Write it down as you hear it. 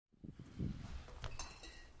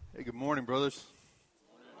Hey, good morning, brothers.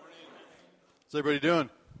 How's everybody doing?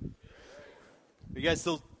 Are you guys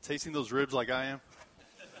still tasting those ribs like I am?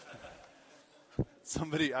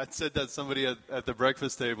 I said that somebody at the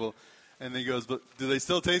breakfast table, and he goes, "But do they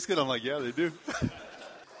still taste good?" I'm like, "Yeah, they do."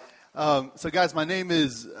 So, guys, my name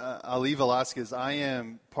is Ali Velasquez. I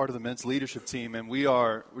am part of the men's leadership team, and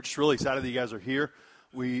we're just really excited that you guys are here.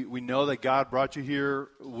 We know that God brought you here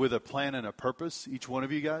with a plan and a purpose. Each one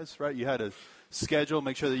of you guys, right? You had a schedule,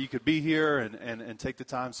 make sure that you could be here and take the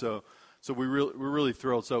time. So we're really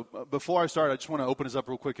thrilled. So before I start, I just want to open us up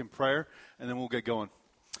real quick in prayer, and then we'll get going.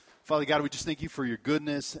 Father God, we just thank you for your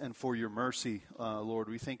goodness and for your mercy, Lord.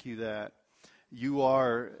 We thank you that you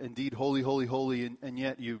are indeed holy, holy, holy, and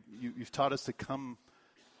yet you've taught us to come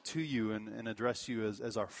to you and address you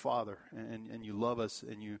as our Father, and you love us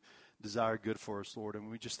and you desire good for us, Lord. And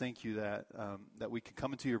we just thank you that we can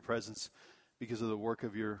come into your presence because of the work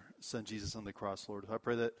of your Son Jesus on the cross, Lord. I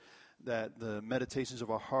pray that the meditations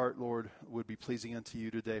of our heart, Lord, would be pleasing unto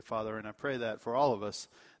you today, Father. And I pray that for all of us,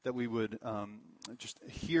 that we would just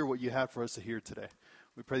hear what you have for us to hear today.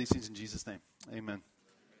 We pray these things in Jesus' name. Amen.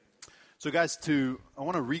 So, guys, I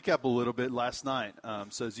want to recap a little bit last night.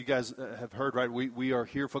 So as you guys have heard, right, we are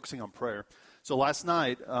here focusing on prayer. So last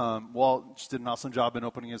night, Walt just did an awesome job in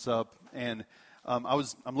opening us up, and I'm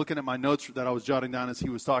looking at my notes that I was jotting down as he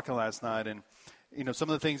was talking last night, and some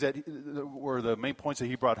of the things that were the main points that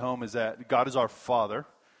he brought home is that God is our Father.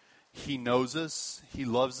 He knows us, He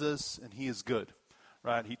loves us, and He is good,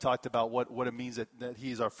 right? He talked about what it means that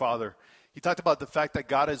He is our Father. He talked about the fact that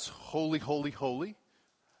God is holy, holy, holy,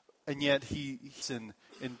 and yet He's in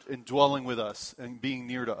dwelling with us and being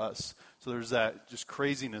near to us. So there's that just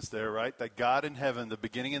craziness there, right? That God in heaven, the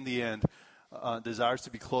beginning and the end, desires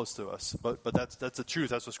to be close to us. But that's the truth.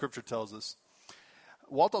 That's what Scripture tells us.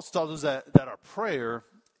 Walt also tells us that our prayer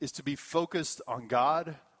is to be focused on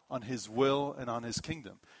God, on His will, and on His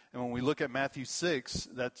kingdom. And when we look at Matthew 6,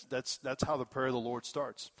 that's how the prayer of the Lord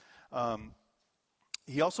starts.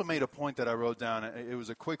 He also made a point that I wrote down. It was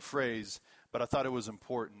a quick phrase, but I thought it was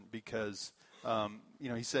important because,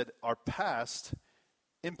 he said, our past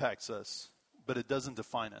impacts us, but it doesn't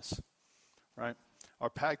define us, right? Our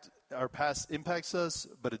past impacts us,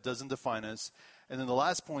 but it doesn't define us. And then the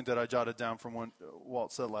last point that I jotted down from what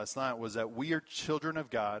Walt said last night was that we are children of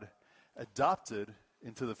God, adopted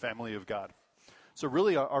into the family of God. So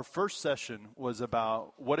really our first session was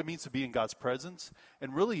about what it means to be in God's presence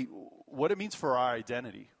and really what it means for our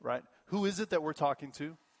identity, right? Who is it that we're talking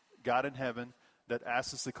to? God in heaven that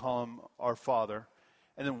asks us to call Him our Father.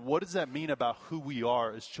 And then what does that mean about who we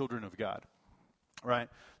are as children of God, right?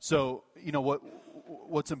 So,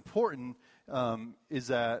 what's important is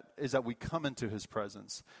that we come into His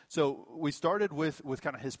presence. So we started with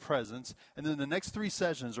kind of His presence, and then the next three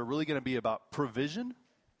sessions are really going to be about provision,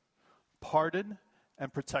 pardon,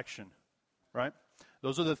 and protection, right?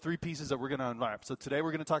 Those are the three pieces that we're going to unwrap. So today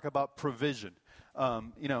we're going to talk about provision.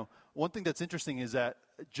 One thing that's interesting is that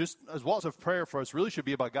just as walls of prayer for us really should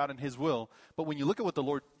be about God and His will. But when you look at what the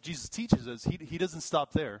Lord Jesus teaches us, He doesn't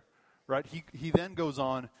stop there, right? He then goes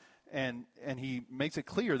on and He makes it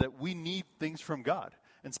clear that we need things from God.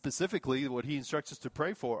 And specifically, what He instructs us to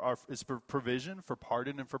pray for is for provision, for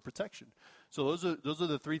pardon, and for protection. So those are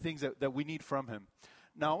the three things that we need from Him.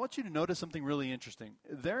 Now, I want you to notice something really interesting.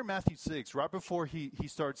 There in Matthew 6, right before He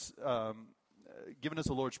starts giving us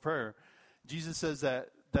the Lord's Prayer, Jesus says that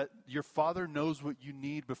your Father knows what you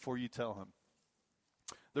need before you tell Him.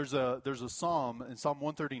 There's a psalm in Psalm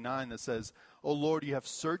 139 that says, "O Lord, you have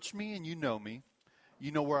searched me and you know me.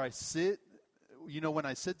 You know where I sit. You know when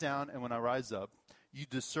I sit down and when I rise up. You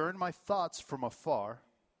discern my thoughts from afar.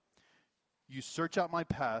 You search out my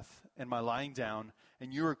path and my lying down,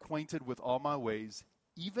 and you're acquainted with all my ways.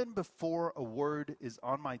 Even before a word is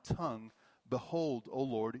on my tongue, behold, O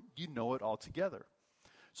Lord, you know it altogether."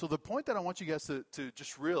 So the point that I want you guys to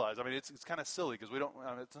just realize, I mean, it's kind of silly because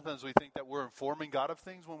sometimes we think that we're informing God of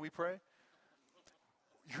things when we pray.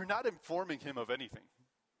 You're not informing Him of anything,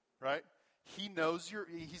 right? He knows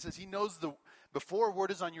He says He knows before a word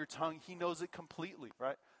is on your tongue, He knows it completely,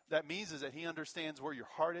 right? That means is that He understands where your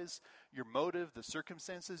heart is, your motive, the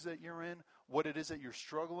circumstances that you're in, what it is that you're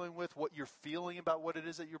struggling with, what you're feeling about what it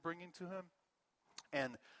is that you're bringing to Him.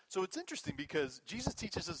 And so it's interesting because Jesus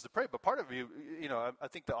teaches us to pray, but part of it, I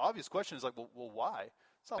think the obvious question is like, well, why?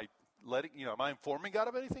 It's not like am I informing God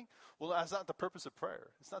of anything? Well, that's not the purpose of prayer.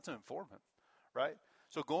 It's not to inform Him, right?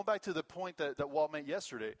 So going back to the point that Walt made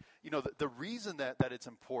yesterday, the reason that it's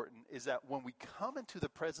important is that when we come into the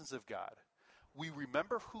presence of God, we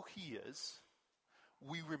remember who He is.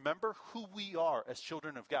 We remember who we are as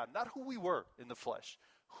children of God, not who we were in the flesh,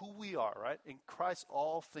 who we are, right? In Christ,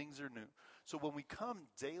 all things are new. So when we come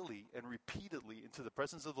daily and repeatedly into the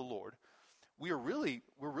presence of the Lord, we're really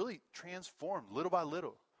transformed little by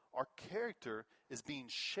little. Our character is being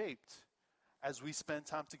shaped as we spend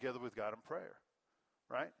time together with God in prayer,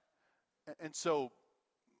 right? And so,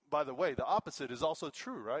 by the way, the opposite is also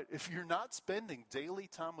true, right? If you're not spending daily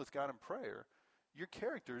time with God in prayer, your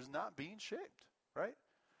character is not being shaped, right?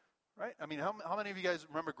 Right? I mean, how many of you guys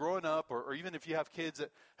remember growing up, or even if you have kids that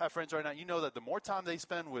have friends right now, you know that the more time they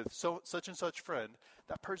spend with such and such friend,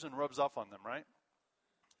 that person rubs off on them, right?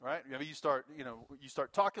 Right? Maybe you start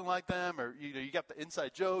talking like them, or you got the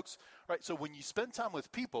inside jokes, right? So when you spend time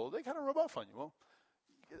with people, they kind of rub off on you. Well,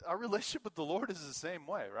 our relationship with the Lord is the same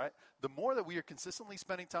way, right? The more that we are consistently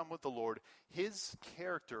spending time with the Lord, His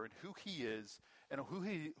character and who He is, and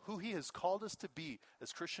who He has called us to be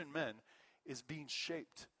as Christian men, is being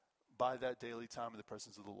shaped by that daily time in the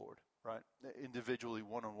presence of the Lord, right? Individually,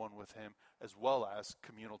 one-on-one with Him, as well as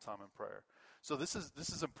communal time in prayer. So this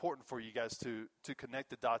is important for you guys to connect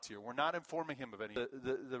the dots here. We're not informing Him of any.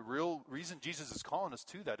 The real reason Jesus is calling us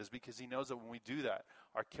to that is because He knows that when we do that,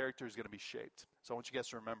 our character is going to be shaped. So I want you guys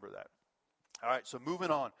to remember that. All right, so moving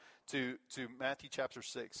on to Matthew chapter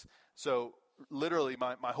 6. So literally,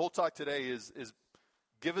 my whole talk today is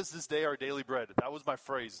give us this day our daily bread. That was my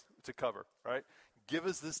phrase to cover, right? Give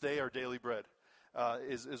us this day our daily bread,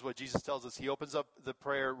 is what Jesus tells us. He opens up the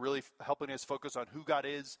prayer really helping us focus on who God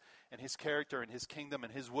is and His character and His kingdom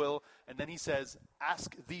and His will. And then He says,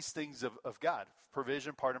 ask these things of God,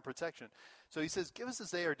 provision, pardon, protection. So He says, give us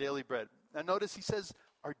this day our daily bread. Now notice He says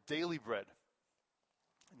our daily bread,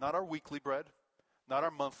 not our weekly bread, not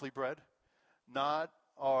our monthly bread, not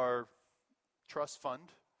our trust fund,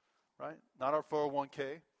 right? Not our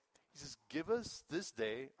 401k. He says, give us this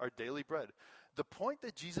day our daily bread. The point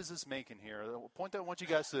that Jesus is making here, the point that I want you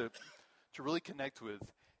guys to really connect with,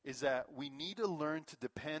 is that we need to learn to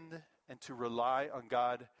depend and to rely on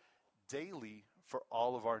God daily for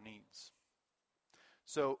all of our needs.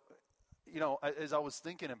 So, as I was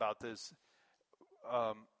thinking about this,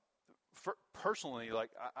 personally,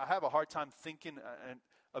 like I have a hard time thinking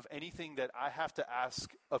of anything that I have to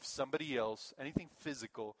ask of somebody else, anything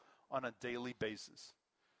physical, on a daily basis.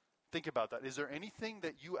 Think about that. Is there anything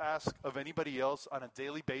that you ask of anybody else on a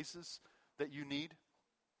daily basis that you need?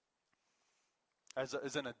 As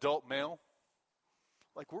an adult male?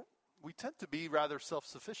 Like we tend to be rather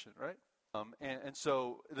self-sufficient, right? And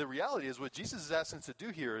so the reality is what Jesus is asking us to do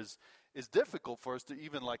here is difficult for us to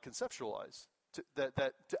even like conceptualize.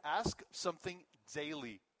 To ask something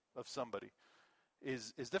daily of somebody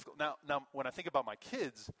is difficult. Now when I think about my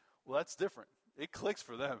kids, well, that's different. It clicks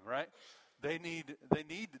for them, right? They need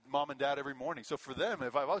mom and dad every morning. So for them,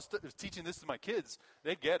 if I was teaching this to my kids,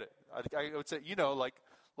 they get it. I would say,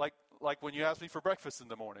 like when you ask me for breakfast in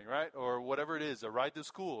the morning, right? Or whatever it is, a ride to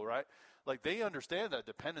school, right? Like they understand that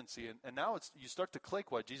dependency. And now you start to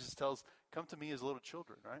click what Jesus tells, come to me as little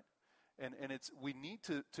children, right? And we need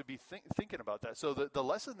to be thinking about that. So the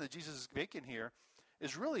lesson that Jesus is making here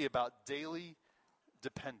is really about daily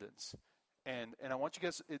dependence. And I want you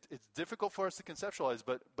guys, it's difficult for us to conceptualize,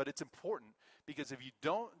 but it's important, because if you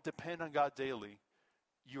don't depend on God daily,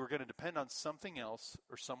 you are going to depend on something else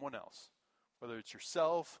or someone else, whether it's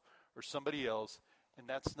yourself or somebody else, and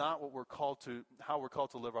that's not how we're called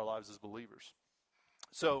to live our lives as believers.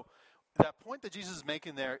 So that point that Jesus is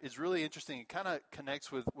making there is really interesting. It kind of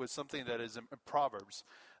connects with something that is in Proverbs.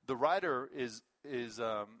 The writer is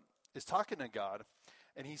talking to God.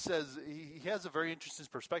 And he says, he has a very interesting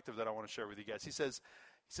perspective that I want to share with you guys. He says,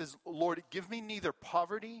 Lord, give me neither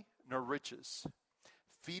poverty nor riches.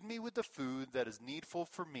 Feed me with the food that is needful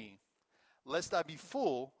for me, lest I be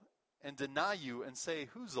full and deny you and say,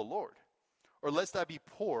 who's the Lord? Or lest I be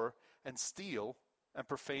poor and steal and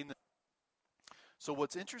profane the. So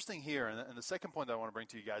what's interesting here, and the second point that I want to bring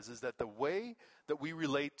to you guys, is that the way that we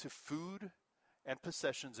relate to food and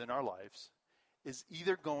possessions in our lives is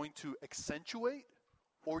either going to accentuate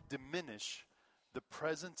or diminish the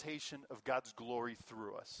presentation of God's glory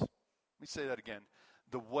through us. Let me say that again.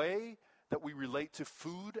 The way that we relate to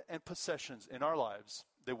food and possessions in our lives,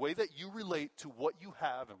 the way that you relate to what you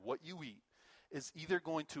have and what you eat, is either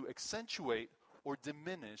going to accentuate or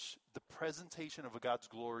diminish the presentation of God's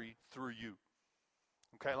glory through you.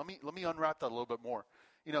 Okay, let me unwrap that a little bit more.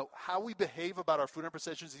 How we behave about our food and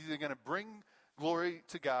possessions is either going to bring glory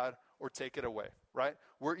to God or take it away, right?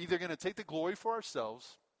 We're either going to take the glory for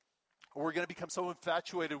ourselves, or we're going to become so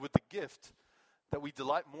infatuated with the gift that we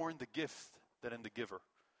delight more in the gift than in the giver,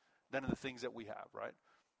 than in the things that we have, right?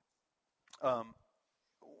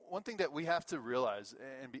 One thing that we have to realize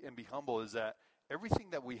and be humble is that everything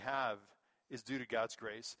that we have is due to God's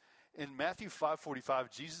grace. In Matthew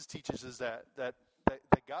 5:45, Jesus teaches us that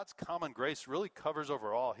God's common grace really covers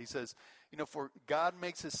over all. He says, for God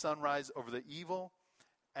makes his sun rise over the evil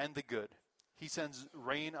and the good. He sends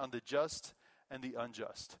rain on the just and the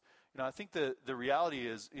unjust. I think the reality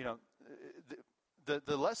is,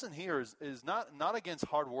 the lesson here is not against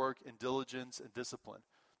hard work and diligence and discipline.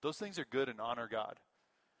 Those things are good and honor God.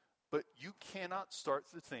 But you cannot start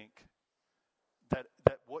to think that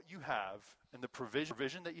what you have and the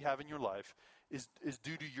provision that you have in your life is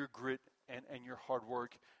due to your grit and your hard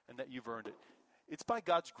work and that you've earned it. It's by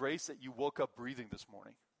God's grace that you woke up breathing this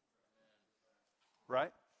morning.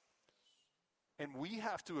 Right? And we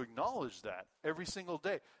have to acknowledge that every single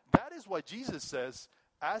day. That is why Jesus says,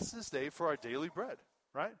 ask this day for our daily bread.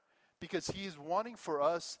 Right? Because he is wanting for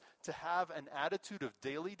us to have an attitude of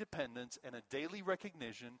daily dependence and a daily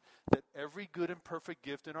recognition that every good and perfect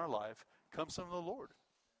gift in our life comes from the Lord.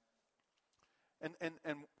 And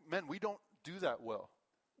men, we don't do that well.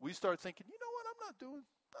 We start thinking, you know what, I'm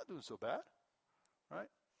not doing so bad. Right?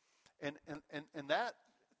 And that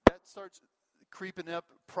starts creeping up,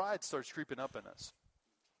 pride starts creeping up in us.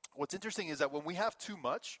 What's interesting is that when we have too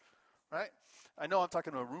much, right? I know I'm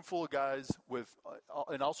talking to a room full of guys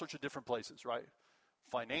in all sorts of different places, right?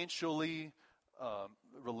 Financially,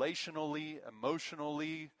 relationally,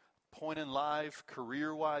 emotionally, point in life,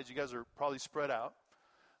 career-wise. You guys are probably spread out.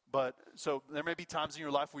 But so there may be times in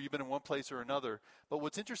your life where you've been in one place or another. But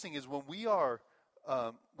what's interesting is when we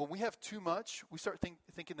have too much, we start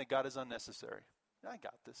thinking that God is unnecessary. I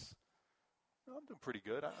got this. I'm doing pretty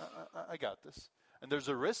good. I got this. And there's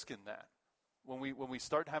a risk in that when we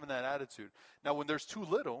start having that attitude. Now, when there's too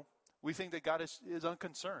little, we think that God is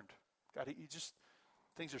unconcerned. God, he just,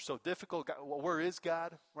 things are so difficult. God, well, where is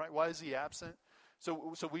God? Right? Why is he absent?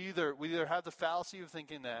 So we either have the fallacy of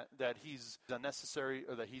thinking that he's unnecessary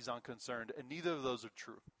or that he's unconcerned, and neither of those are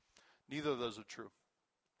true. Neither of those are true.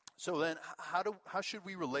 So then, how should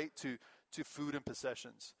we relate to food and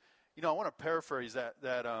possessions? I want to paraphrase that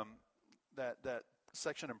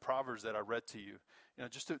section in Proverbs that I read to you.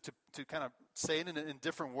 Just to kind of say it in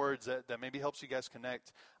different words that maybe helps you guys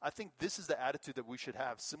connect. I think this is the attitude that we should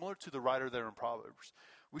have, similar to the writer there in Proverbs.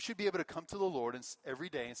 We should be able to come to the Lord every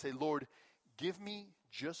day and say, Lord, give me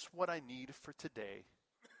just what I need for today,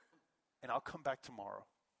 and I'll come back tomorrow.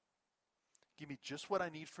 Give me just what I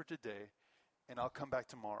need for today, and I'll come back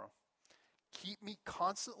tomorrow. Keep me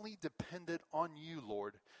constantly dependent on you,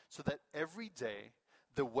 Lord, so that every day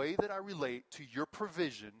the way that I relate to your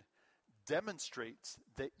provision demonstrates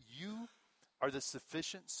that you are the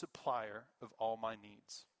sufficient supplier of all my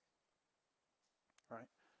needs. Right?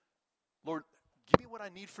 Lord, give me what I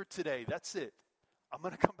need for today. That's it. I'm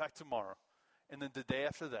going to come back tomorrow. And then the day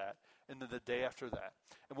after that, and then the day after that.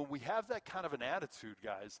 And when we have that kind of an attitude,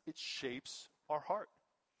 guys, it shapes our heart.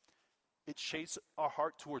 It shapes our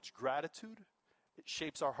heart towards gratitude. It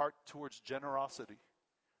shapes our heart towards generosity,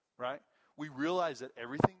 right? We realize that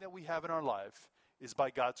everything that we have in our life is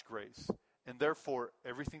by God's grace. And therefore,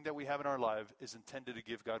 everything that we have in our life is intended to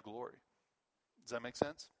give God glory. Does that make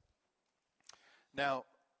sense? Now,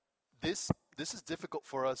 this is difficult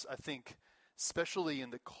for us, I think, especially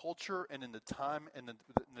in the culture and in the time and in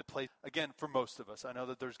the place. Again, for most of us. I know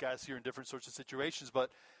that there's guys here in different sorts of situations,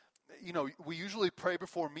 but, we usually pray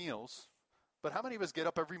before meals. But how many of us get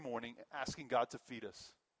up every morning asking God to feed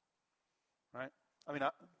us? Right? I mean,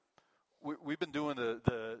 we've been doing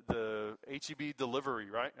the HEB delivery,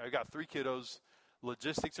 right? I got 3 kiddos.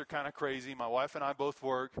 Logistics are kind of crazy. My wife and I both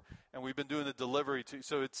work, and we've been doing the delivery too.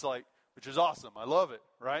 So it's like, which is awesome. I love it,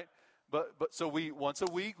 right? But so we once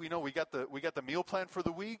a week, we got the meal plan for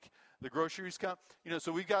the week. The groceries come,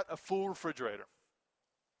 so we got a full refrigerator.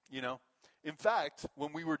 In fact,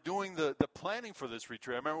 when we were doing the planning for this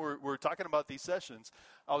retreat, I remember we were talking about these sessions.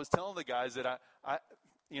 I was telling the guys that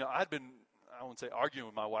I'd been, I won't say arguing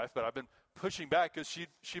with my wife, but I've been pushing back because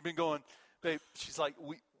she'd been going, babe, she's like,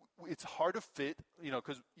 it's hard to fit,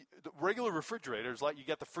 because the regular refrigerator is like you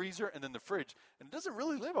got the freezer and then the fridge, and it doesn't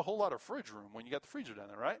really leave a whole lot of fridge room when you got the freezer down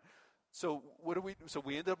there, right? So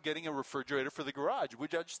we ended up getting a refrigerator for the garage,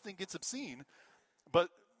 which I just think it's obscene, but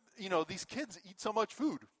these kids eat so much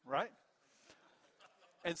food, right?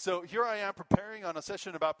 And so here I am preparing on a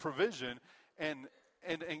session about provision, and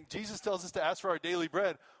Jesus tells us to ask for our daily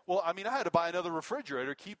bread. Well, I mean, I had to buy another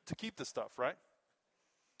refrigerator to keep the stuff, right?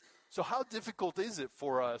 So how difficult is it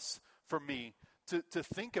for me, to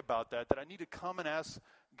think about that I need to come and ask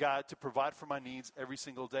God to provide for my needs every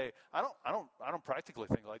single day? I don't practically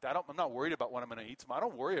think like that. I'm not worried about what I'm going to eat tomorrow. I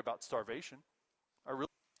don't worry about starvation.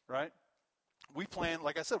 Right? We plan,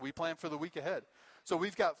 like I said, we plan for the week ahead. So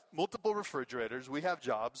we've got multiple refrigerators. We have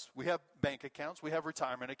jobs. We have bank accounts. We have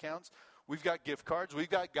retirement accounts. We've got gift cards. We've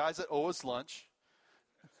got guys that owe us lunch,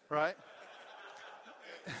 right?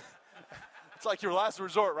 It's like your last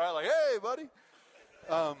resort, right? Like, hey, buddy.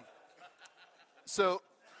 So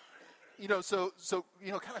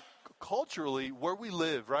kind of culturally, where we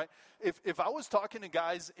live, right? If I was talking to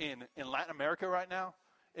guys in Latin America right now,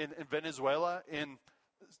 in Venezuela, in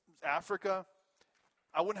Africa,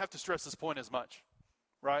 I wouldn't have to stress this point as much,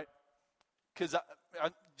 right? Because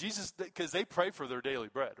they pray for their daily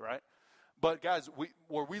bread, right? But guys,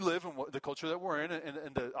 where we live and the culture that we're in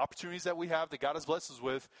and the opportunities that we have that God has blessed us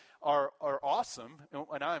with are awesome,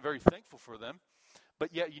 and I am very thankful for them.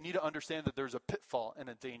 But yet you need to understand that there's a pitfall and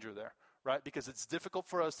a danger there, right? Because it's difficult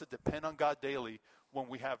for us to depend on God daily when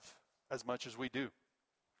we have as much as we do.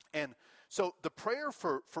 And so the prayer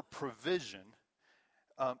for provision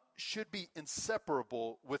should be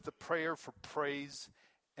inseparable with the prayer for praise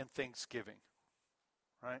and thanksgiving,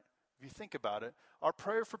 right? If you think about it, our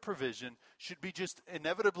prayer for provision should be just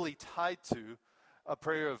inevitably tied to a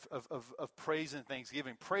prayer of praise and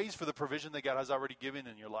thanksgiving. Praise for the provision that God has already given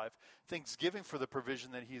in your life. Thanksgiving for the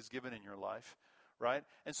provision that he has given in your life, right?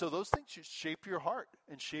 And so those things should shape your heart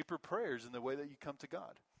and shape your prayers in the way that you come to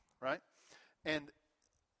God, right? And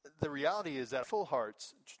the reality is that full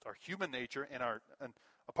hearts, just our human nature, and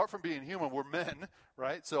apart from being human, we're men,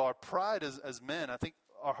 right? So our pride as men, I think,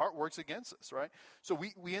 our heart works against us, right? So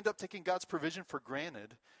we end up taking God's provision for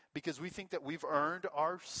granted because we think that we've earned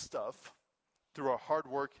our stuff through our hard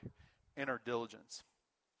work and our diligence.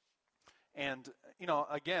 And,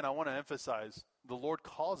 again, I want to emphasize the Lord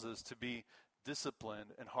calls us to be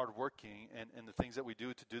disciplined and hardworking and the things that we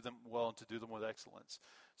do to do them well and to do them with excellence.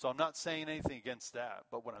 So I'm not saying anything against that,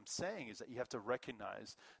 but what I'm saying is that you have to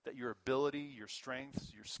recognize that your ability, your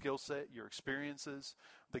strengths, your skill set, your experiences,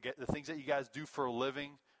 the things that you guys do for a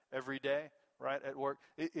living every day, right, at work,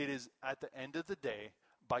 it is at the end of the day,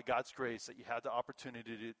 by God's grace, that you have the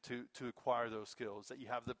opportunity to acquire those skills, that you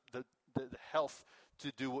have the health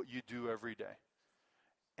to do what you do every day.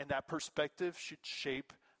 And that perspective should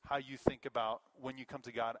shape how you think about when you come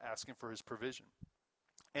to God asking for his provision.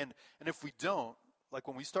 And if we don't, like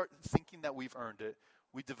when we start thinking that we've earned it,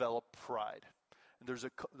 we develop pride. And there's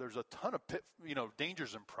a ton of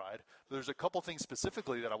dangers in pride. There's a couple things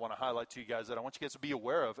specifically that I want to highlight to you guys that I want you guys to be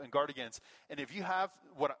aware of and guard against. And if you have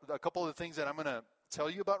a couple of the things that I'm going to tell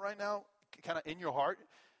you about right now, kind of in your heart,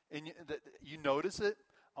 and that you notice it,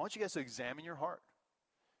 I want you guys to examine your heart.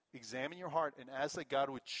 Examine your heart and ask that God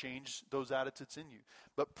would change those attitudes in you.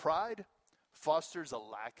 But pride fosters a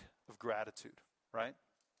lack of gratitude, right?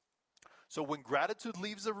 So when gratitude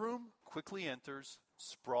leaves a room, quickly enters,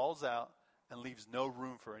 sprawls out, and leaves no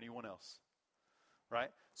room for anyone else, right?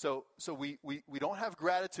 So we don't have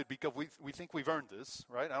gratitude because we think we've earned this,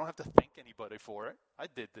 right? I don't have to thank anybody for it. I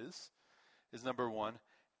did this, is number one.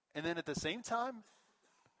 And then at the same time,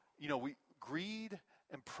 greed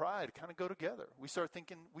and pride kind of go together. We start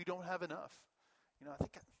thinking we don't have enough. I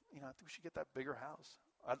think we should get that bigger house.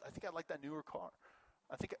 I think I'd like that newer car.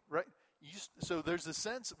 I think, right? So there's a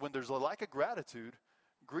sense when there's a lack of gratitude,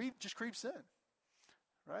 greed just creeps in,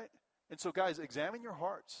 right? And so, guys, examine your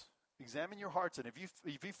hearts. Examine your hearts, and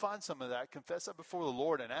if you find some of that, confess that before the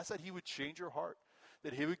Lord and ask that he would change your heart,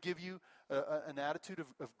 that he would give you an attitude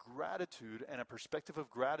of gratitude and a perspective of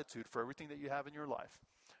gratitude for everything that you have in your life,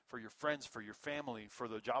 for your friends, for your family, for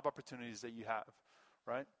the job opportunities that you have,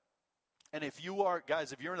 right? And if you're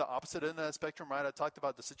in the opposite end of that spectrum, right, I talked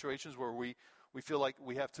about the situations where we feel like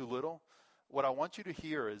we have too little. What I want you to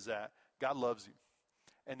hear is that God loves you.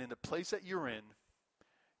 And in the place that you're in,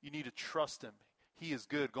 you need to trust him. He is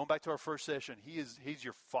good. Going back to our first session, he's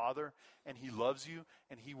your father, and he loves you,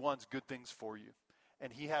 and he wants good things for you.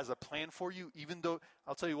 And he has a plan for you, even though,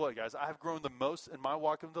 I'll tell you what, guys, I have grown the most in my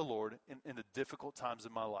walk with the Lord in the difficult times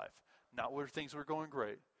in my life. Not where things were going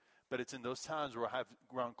great, but it's in those times where I have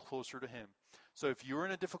grown closer to him. So if you're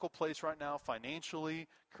in a difficult place right now, financially,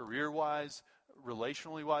 career-wise,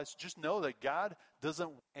 relationally-wise, just know that God doesn't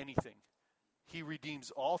want anything. He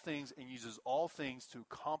redeems all things and uses all things to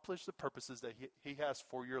accomplish the purposes that he has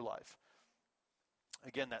for your life.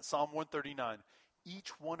 Again, that Psalm 139,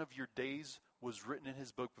 each one of your days was written in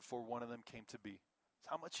his book before one of them came to be. It's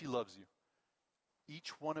how much he loves you.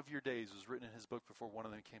 Each one of your days was written in his book before one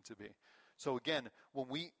of them came to be. So again, when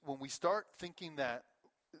we start thinking that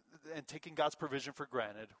and taking God's provision for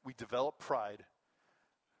granted, we develop pride.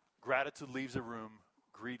 Gratitude leaves a room,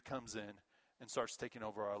 greed comes in and starts taking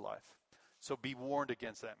over our life. So be warned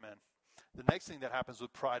against that, man. The next thing that happens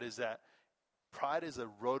with pride is that pride is a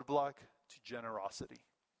roadblock to generosity.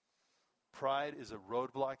 Pride is a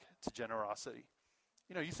roadblock to generosity.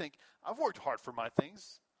 You think, I've worked hard for my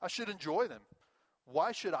things. I should enjoy them.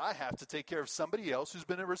 Why should I have to take care of somebody else who's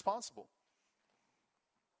been irresponsible?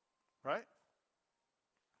 Right?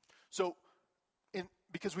 So,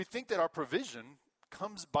 because we think that our provision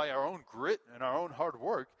comes by our own grit and our own hard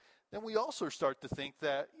work, then we also start to think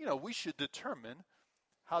that, we should determine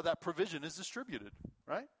how that provision is distributed,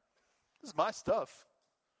 right? This is my stuff.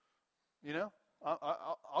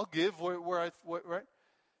 I'll give where right?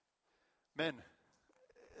 Men,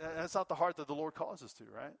 that's not the heart that the Lord calls us to,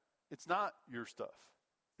 right? It's not your stuff.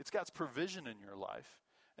 It's God's provision in your life.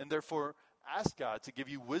 And therefore, ask God to give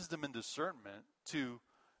you wisdom and discernment to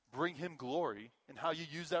bring him glory in how you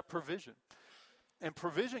use that provision. And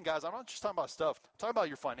provision, guys, I'm not just talking about stuff. I'm talking about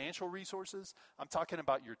your financial resources. I'm talking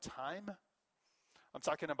about your time. I'm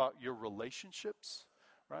talking about your relationships,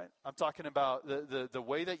 right? I'm talking about the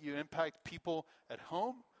way that you impact people at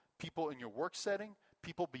home, people in your work setting,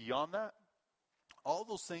 people beyond that. All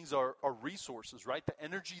those things are resources, right? The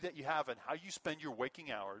energy that you have and how you spend your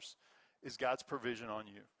waking hours is God's provision on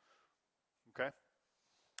you, okay?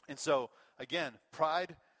 And so, again,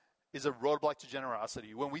 pride is a roadblock to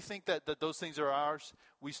generosity. When we think that those things are ours,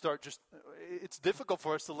 it's difficult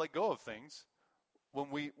for us to let go of things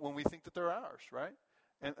when we think that they're ours, right?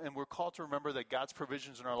 And we're called to remember that God's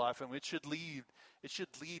provisions in our life, and it should lead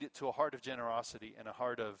it to a heart of generosity and a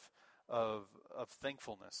heart of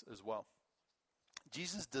thankfulness as well.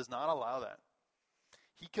 Jesus does not allow that.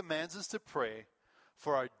 He commands us to pray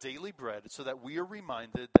for our daily bread so that we are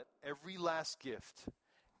reminded that every last gift,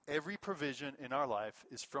 every provision in our life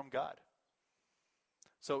is from God.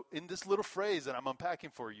 So in this little phrase that I'm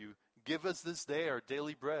unpacking for you, give us this day our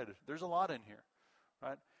daily bread, there's a lot in here,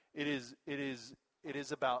 right? It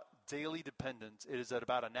is about daily dependence. It is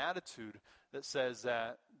about an attitude that says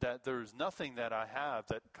that there's nothing that I have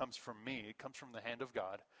that comes from me. It comes from the hand of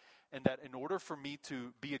God. And that in order for me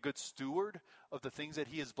to be a good steward of the things that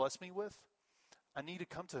he has blessed me with, I need to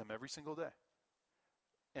come to him every single day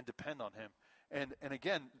and depend on him. And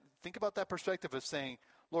again, think about that perspective of saying,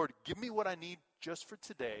 Lord, give me what I need just for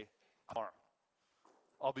today, tomorrow.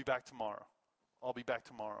 I'll be back tomorrow. I'll be back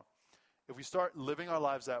tomorrow. If we start living our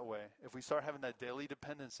lives that way, if we start having that daily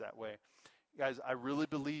dependence that way, guys, I really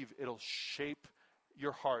believe it'll shape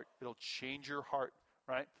your heart. It'll change your heart,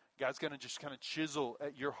 right? God's going to just kind of chisel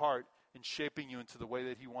at your heart and shaping you into the way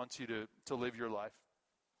that he wants you to live your life.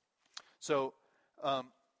 So,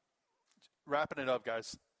 wrapping it up,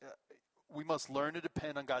 guys, we must learn to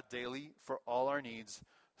depend on God daily for all our needs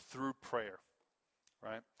through prayer,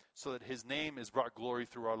 right? So that his name is brought glory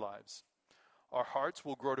through our lives. Our hearts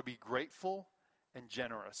will grow to be grateful and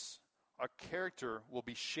generous. Our character will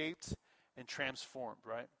be shaped and transformed,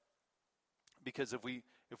 right? Because if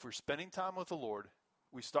we're spending time with the Lord,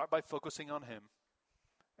 we start by focusing on him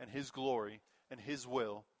and his glory and his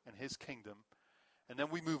will and his kingdom. And then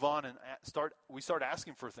we move on and start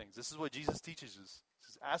asking for things. This is what Jesus teaches us. He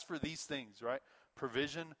says, ask for these things, right?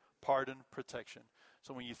 Provision, pardon, protection.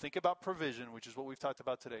 So when you think about provision, which is what we've talked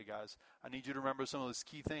about today, guys, I need you to remember some of those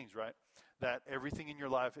key things, right? That everything in your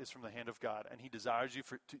life is from the hand of God, and he desires you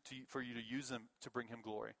for you to use them to bring him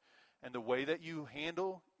glory. And the way that you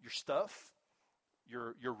handle your stuff,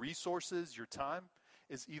 your resources, your time,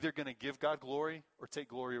 is either going to give God glory or take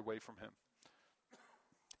glory away from him.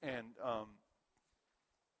 And,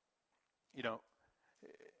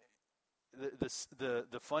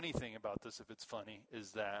 the funny thing about this, if it's funny,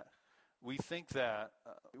 is that we think that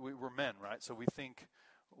we're men, right? So we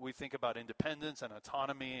think about independence and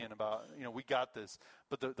autonomy and about, we got this.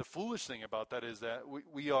 But the foolish thing about that is that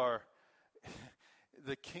we are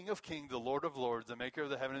the King of Kings, the Lord of Lords, the maker of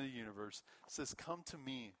the heaven and the universe says, come to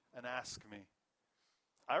me and ask me.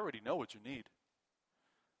 I already know what you need,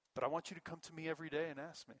 but I want you to come to me every day and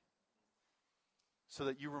ask me so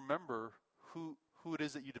that you remember who it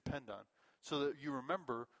is that you depend on, so that you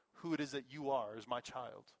remember who it is that you are as my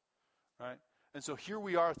child, right? And so here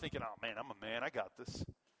we are thinking, oh man, I'm a man, I got this.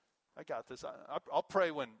 I'll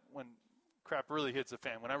pray when crap really hits the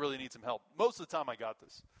fan, when I really need some help. Most of the time I got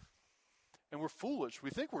this. And we're foolish.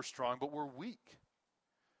 We think we're strong, but we're weak.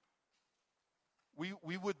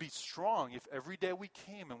 We would be strong if every day we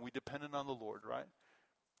came and we depended on the Lord, right?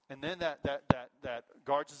 And then that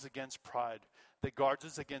guards us against pride, that guards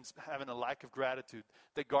us against having a lack of gratitude,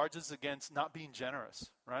 that guards us against not being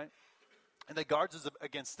generous, right? And that guards us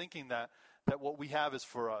against thinking that what we have is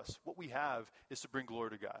for us. What we have is to bring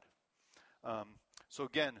glory to God. So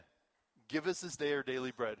again, give us this day our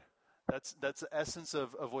daily bread. That's the essence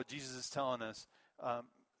of what Jesus is telling us.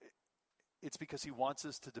 It's because he wants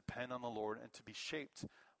us to depend on the Lord and to be shaped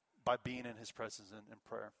by being in his presence in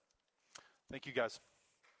prayer. Thank you, guys.